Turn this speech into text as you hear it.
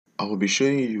I will be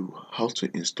showing you how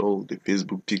to install the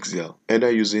Facebook Pixel,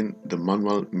 either using the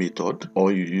manual method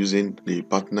or you using the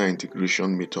partner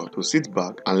integration method. So sit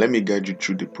back and let me guide you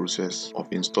through the process of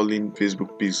installing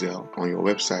Facebook Pixel on your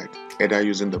website, either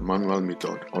using the manual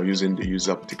method or using the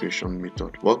user integration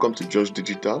method. Welcome to George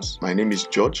Digitals. My name is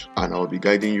George and I will be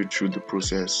guiding you through the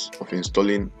process of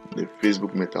installing the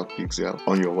Facebook Meta Pixel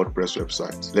on your WordPress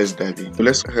website. Let's dive in. So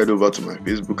let's head over to my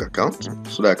Facebook account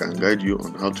so that I can guide you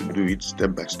on how to do it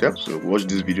step by step. So watch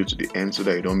this video to the end so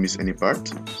that you don't miss any part.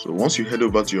 So once you head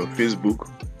over to your Facebook,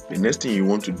 the next thing you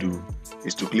want to do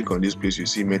is to click on this place you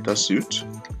see Meta Suite.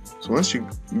 So once you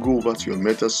go over to your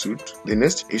Meta Suite, the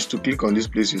next is to click on this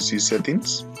place you see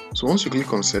Settings. So once you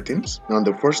click on Settings, now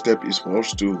the first step is for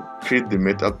us to create the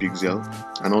Meta Pixel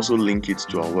and also link it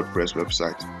to our WordPress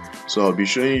website. So I'll be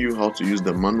showing you how to use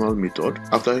the manual method.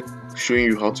 After showing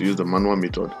you how to use the manual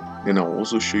method, then I'll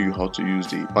also show you how to use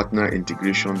the partner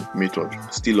integration method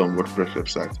still on WordPress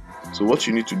website. So what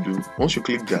you need to do, once you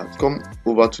click that, come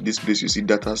over to this place you see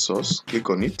data source, click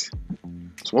on it.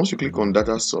 So once you click on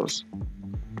data source,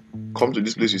 come to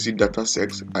this place you see data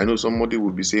sets. I know somebody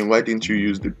will be saying, why didn't you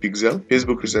use the Pixel?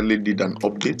 Facebook recently did an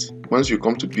update. Once you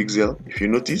come to Pixel, if you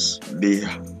notice,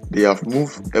 they have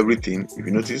moved everything. If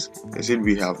you notice, they said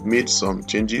we have made some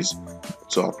changes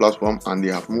to our platform and they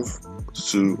have moved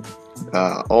to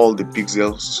all the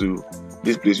pixels to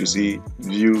this place you see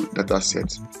view data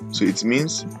set. So it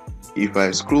means if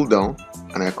I scroll down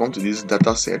and I come to this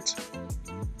data set,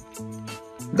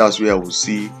 that's where I will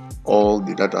see all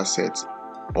the data sets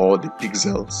or the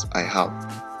pixels I have.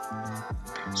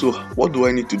 So what do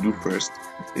I need to do first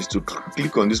is to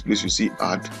click on this place you see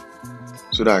add,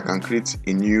 so that I can create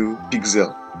a new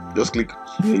pixel. Just click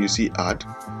here, you see add.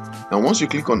 Now once you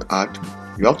click on add,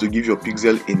 you have to give your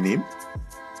pixel a name.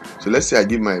 So let's say I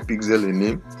give my pixel a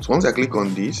name. So once I click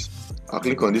on this, I'll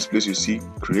click on this place you see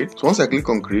create. So once I click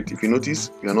on create, if you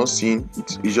notice you are not seeing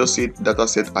it, it just said data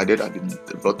set added at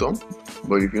the bottom.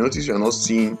 But if you notice you are not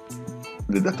seeing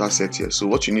the data set here, so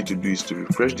what you need to do is to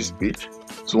refresh this page.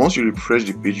 So once you refresh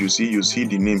the page, you see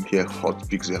the name here, hot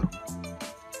pixel.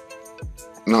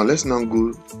 Now let's now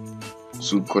go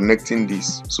to connecting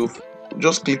this. So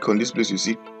just click on this place you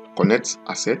see connect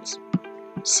assets,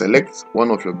 select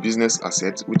one of your business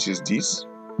assets, which is this,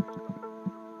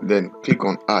 then click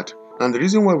on add. And the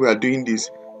reason why we are doing this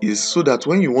is so that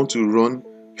when you want to run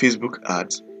Facebook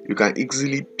ads, you can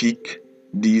easily pick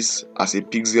this as a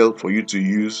pixel for you to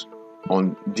use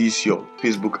on this your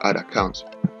Facebook ad account.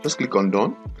 Just click on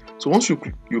done. So once you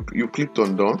clicked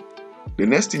on done, the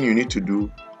next thing you need to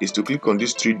do is to click on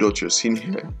this three dots you're seeing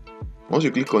here. Once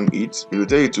you click on it, it will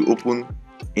tell you to open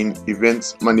in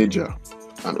Event Manager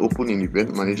and open in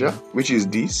Event Manager, which is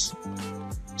this.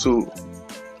 So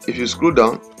if you scroll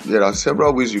down, there are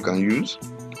several ways you can use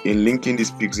in linking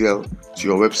this pixel to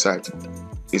your website.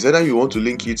 It's either you want to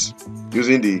link it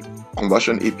using the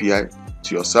conversion API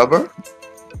to your server,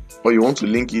 or you want to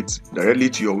link it directly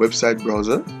to your website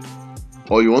browser,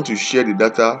 or you want to share the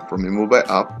data from a mobile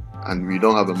app, and we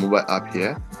don't have a mobile app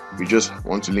here, we just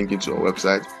want to link it to our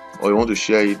website, or you want to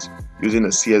share it using a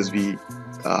CSV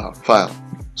file.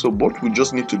 So what we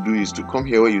just need to do is to come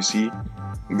here where you see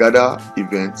gather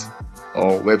event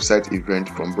or website event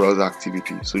from browser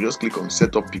activity. So just click on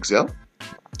setup pixel.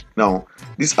 Now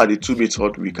these are the two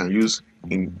methods we can use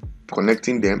in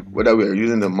connecting them, whether we are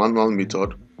using the manual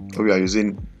method or we are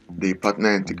using the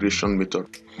partner integration method.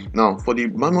 Now for the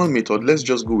manual method, let's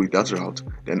just go with that route,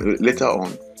 then later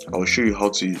on I'll show you how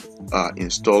to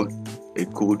install a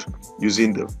code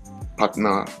using the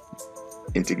partner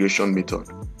integration method.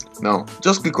 Now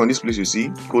just click on this place you see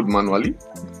code manually,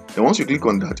 then once you click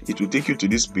on that, it will take you to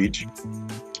this page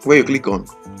where you click on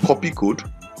copy code.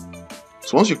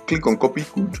 So once you click on copy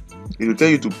code, it will tell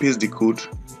you to paste the code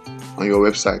on your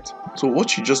website. So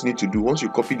what you just need to do, once you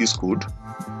copy this code,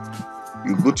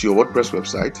 you go to your WordPress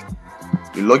website,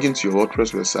 you log into your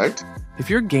WordPress website. If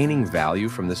you're gaining value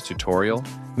from this tutorial,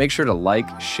 make sure to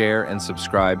like, share, and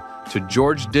subscribe to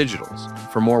George Digitals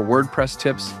for more WordPress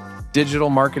tips, digital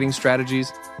marketing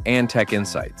strategies, and tech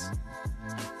insights.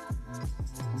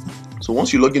 So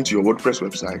once you log into your WordPress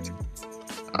website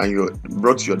and you're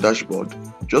brought to your dashboard,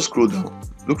 just scroll down,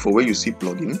 look for where you see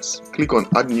plugins, click on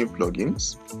add new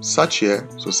plugins, search here.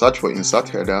 So search for insert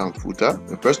header and footer.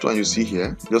 The first one you see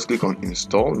here, just click on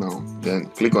install now, then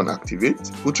click on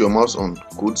activate. Put your mouse on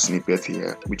code snippet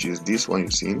here, which is this one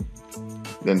you've seen,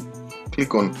 then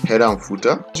click on header and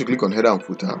footer. Once you click on header and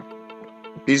footer,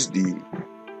 paste the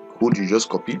code you just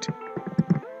copied.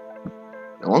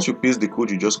 And once you paste the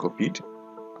code you just copied,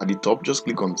 at the top just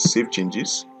click on save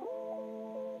changes.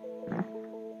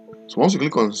 So once you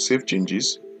click on save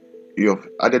changes, you have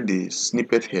added the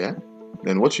snippet here,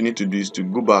 then what you need to do is to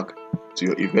go back to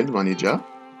your event manager,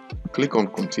 click on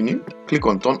continue, click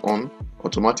on turn on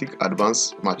automatic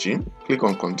advanced matching, click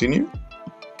on continue.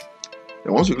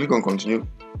 Then once you click on continue,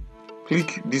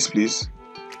 click this place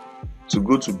to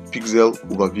go to pixel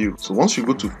overview. So once you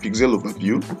go to pixel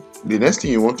overview, the next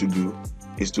thing you want to do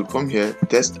is to come here,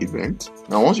 test event.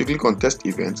 Now once you click on test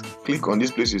event, click on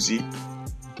this place you see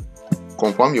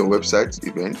confirm your website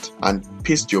event and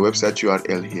paste your website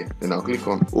URL here. Then I'll click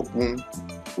on open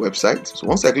website. So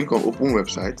once I click on open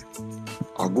website,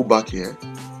 I'll go back here.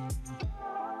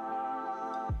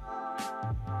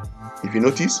 If you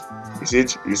notice, it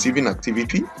says receiving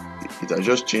activity. It has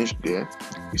just changed there.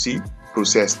 You see,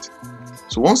 processed.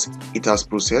 So once it has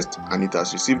processed and it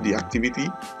has received the activity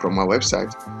from my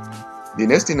website, the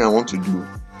next thing I want to do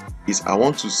is I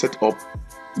want to set up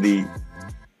the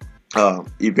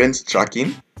event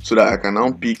tracking so that I can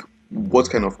now pick what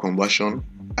kind of conversion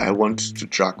I want to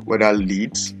track, whether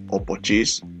leads or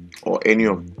purchase or any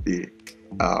of the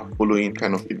following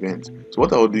kind of events. So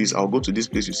what I'll do is I'll go to this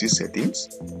place you see settings.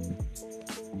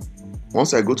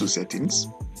 Once I go to settings,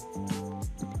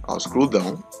 I'll scroll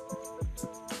down.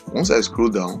 Once I scroll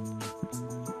down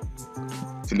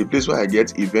to the place where I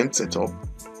get event setup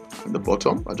at the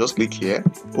bottom, I just click here,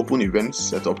 open event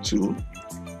setup tool.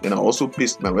 Then I'll also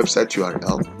paste my website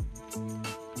URL.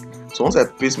 So once I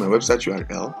paste my website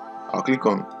URL, I'll click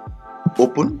on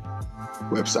open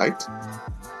website.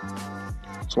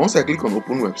 So once I click on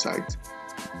open website,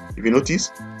 if you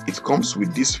notice, it comes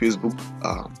with this Facebook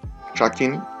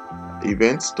tracking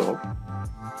event stuff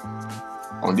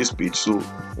on this page. So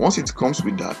once it comes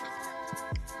with that,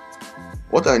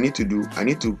 what I need to do, I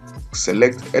need to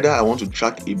select either I want to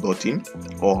track a button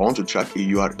or I want to track a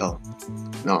URL.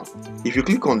 Now, if you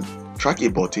click on track a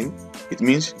button, it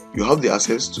means you have the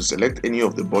access to select any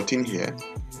of the button here,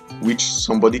 which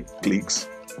somebody clicks,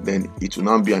 then it will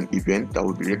now be an event that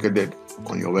will be recorded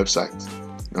on your website.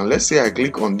 Now, let's say I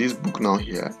click on this book now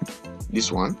here,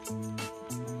 this one.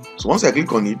 So once I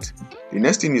click on it, the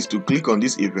next thing is to click on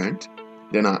this event,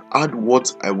 then I add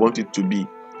what I want it to be.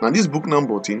 Now, this book now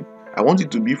button, I want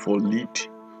it to be for lead.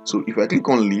 So if I click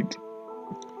on lead,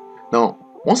 now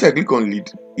once I click on lead,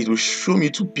 it will show me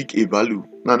to pick a value.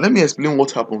 Now let me explain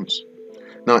what happens.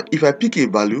 Now if I pick a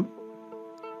value,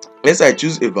 let's say I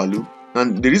choose a value,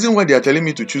 and the reason why they are telling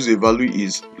me to choose a value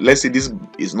is, let's say this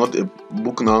is not a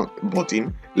book now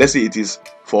button, let's say it is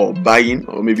for buying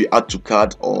or maybe add to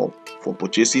cart or for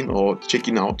purchasing or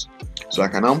checking out. So I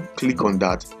can now click on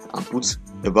that and put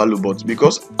a value, but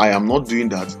because I am not doing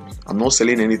that, I'm not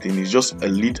selling anything, it's just a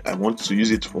lead I want to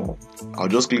use it for, I'll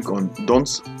just click on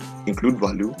don't include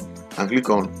value and click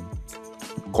on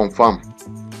confirm.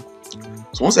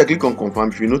 So once I click on confirm,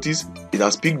 if you notice, it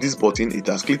has picked this button, it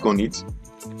has clicked on it.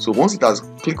 So once it has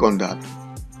clicked on that,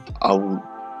 I will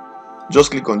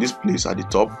just click on this place at the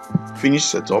top, finish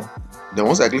setup. Then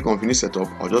once I click on finish setup,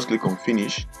 I'll just click on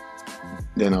finish.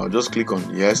 Then I'll just click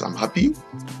on yes, I'm happy.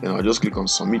 Then I'll just click on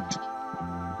submit.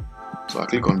 So I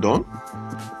click on done.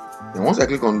 Then once I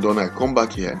click on done, I come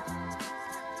back here.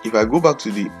 If I go back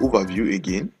to the overview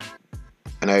again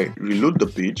and I reload the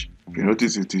page, if you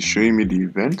notice it is showing me the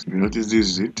event. If you notice this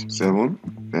is it, 7.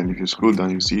 Then if you scroll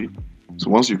down, you see. So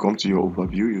once you come to your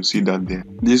overview, you see that there.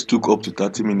 This took up to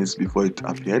 30 minutes before it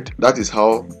appeared. That is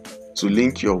how to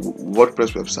link your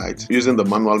WordPress website using the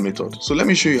manual method. So let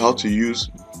me show you how to use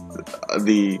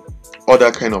the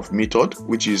other kind of method,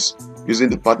 which is using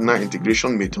the partner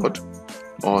integration method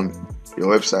on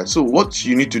your website. So what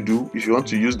you need to do if you want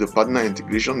to use the partner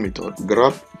integration method,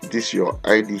 grab this your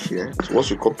ID here. So once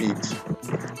you copy it,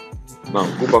 now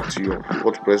go back to your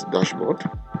WordPress dashboard.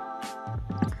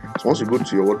 So once you go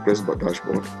to your WordPress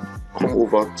dashboard, come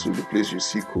over to the place you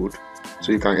see code.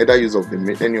 So you can either use of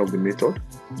any of the method.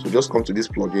 So just come to these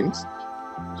plugins.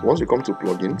 So once you come to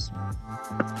plugins,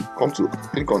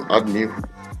 click on add new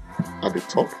at the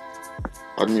top,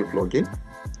 add new plugin.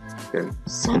 Then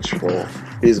search for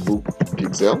Facebook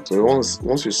Pixel. So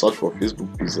once you search for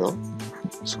Facebook Pixel,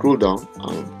 scroll down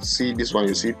and see this one.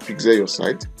 You see Pixel your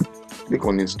site. Click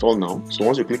on install now. So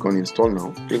once you click on install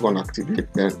now, click on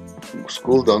activate. Then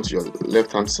scroll down to your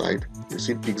left hand side. You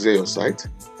see Pixel your site.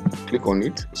 Click on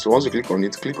it. So once you click on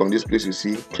it, click on this place. You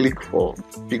see click for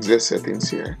Pixel settings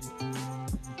here.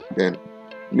 Then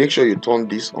make sure you turn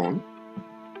this on.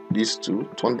 These two,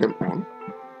 turn them on.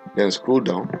 Then scroll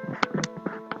down.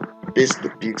 Paste the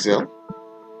pixel.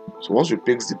 So once you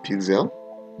paste the pixel,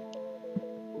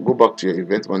 go back to your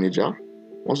event manager.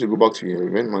 Once you go back to your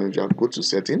event manager, go to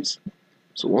settings.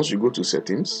 So once you go to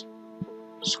settings,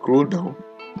 scroll down.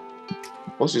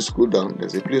 Once you scroll down,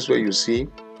 there's a place where you see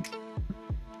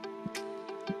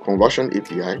conversion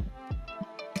API.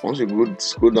 Once you go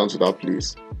scroll down to that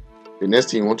place, the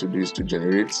next thing you want to do is to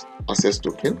generate access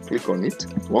token. Click on it.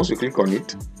 Once you click on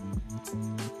it,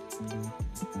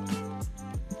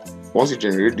 once you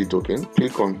generate the token,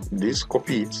 click on this,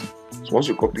 copy it. So once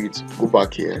you copy it, go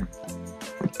back here,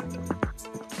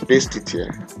 paste it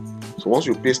here. So once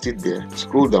you paste it there,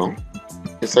 scroll down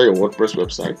inside your WordPress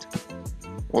website.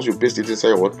 Once you paste it inside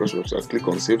your WordPress website, click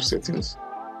on Save Settings.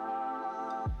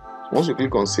 Once you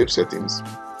click on Save Settings,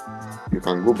 you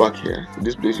can go back here to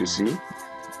this place you see,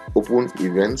 Open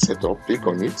Event Setup. Click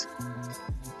on it.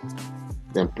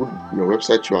 Then put your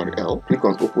website URL. Click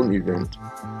on Open Event.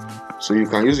 So you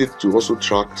can use it to also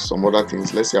track some other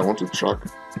things. Let's say I want to track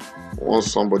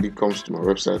once somebody comes to my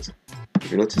website.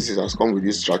 If you notice, it has come with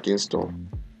this tracking stuff.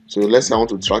 So let's say I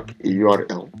want to track a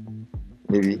URL,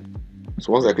 maybe.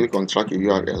 So once I click on track a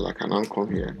URL, I can now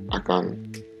come here. I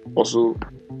can also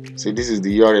say this is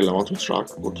the URL I want to track.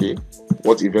 Okay,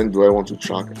 what event do I want to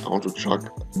track? I want to track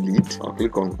lead. I'll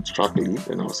click on track lead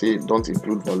and I'll say don't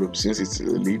include value since it's a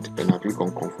lead, and I'll click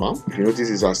on confirm. If you notice,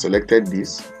 it has selected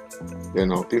this.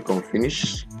 Then I'll click on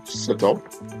finish setup,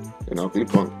 and I'll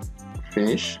click on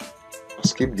finish. I'll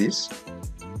skip this,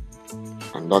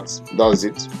 and that's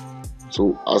it.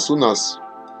 So as soon as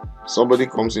somebody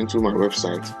comes into my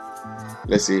website,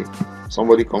 let's say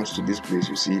somebody comes to this place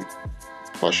you see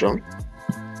fashion,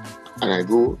 and I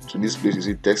go to this place you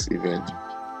see text event.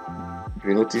 If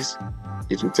you notice,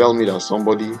 it will tell me that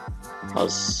somebody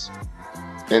has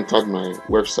entered my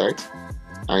website.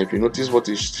 And if you notice what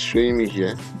is showing me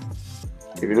here,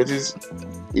 if you notice,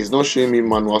 it's not showing me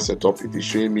manual setup, it is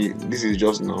showing me this is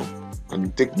just now. And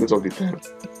you take note of the time,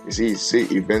 you see it say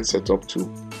event setup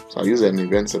tool. So I use an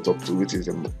event setup tool, which is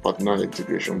a partner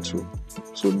integration tool.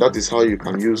 So that is how you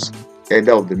can use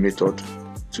either of the method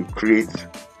to create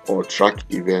or track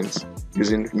events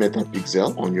using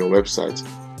MetaPixel on your website.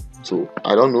 So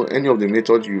I don't know any of the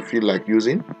methods you feel like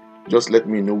using. Just let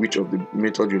me know which of the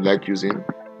method you like using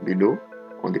below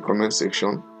on the comment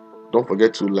section. Don't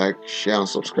forget to like, share and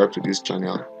subscribe to this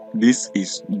channel. This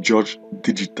is George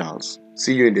Digitals.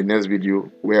 See you in the next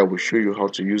video where I will show you how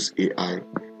to use AI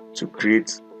to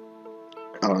create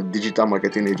a digital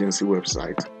marketing agency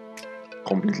website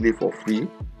completely for free,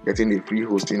 getting a free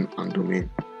hosting and domain.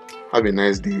 Have a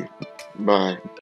nice day. Bye.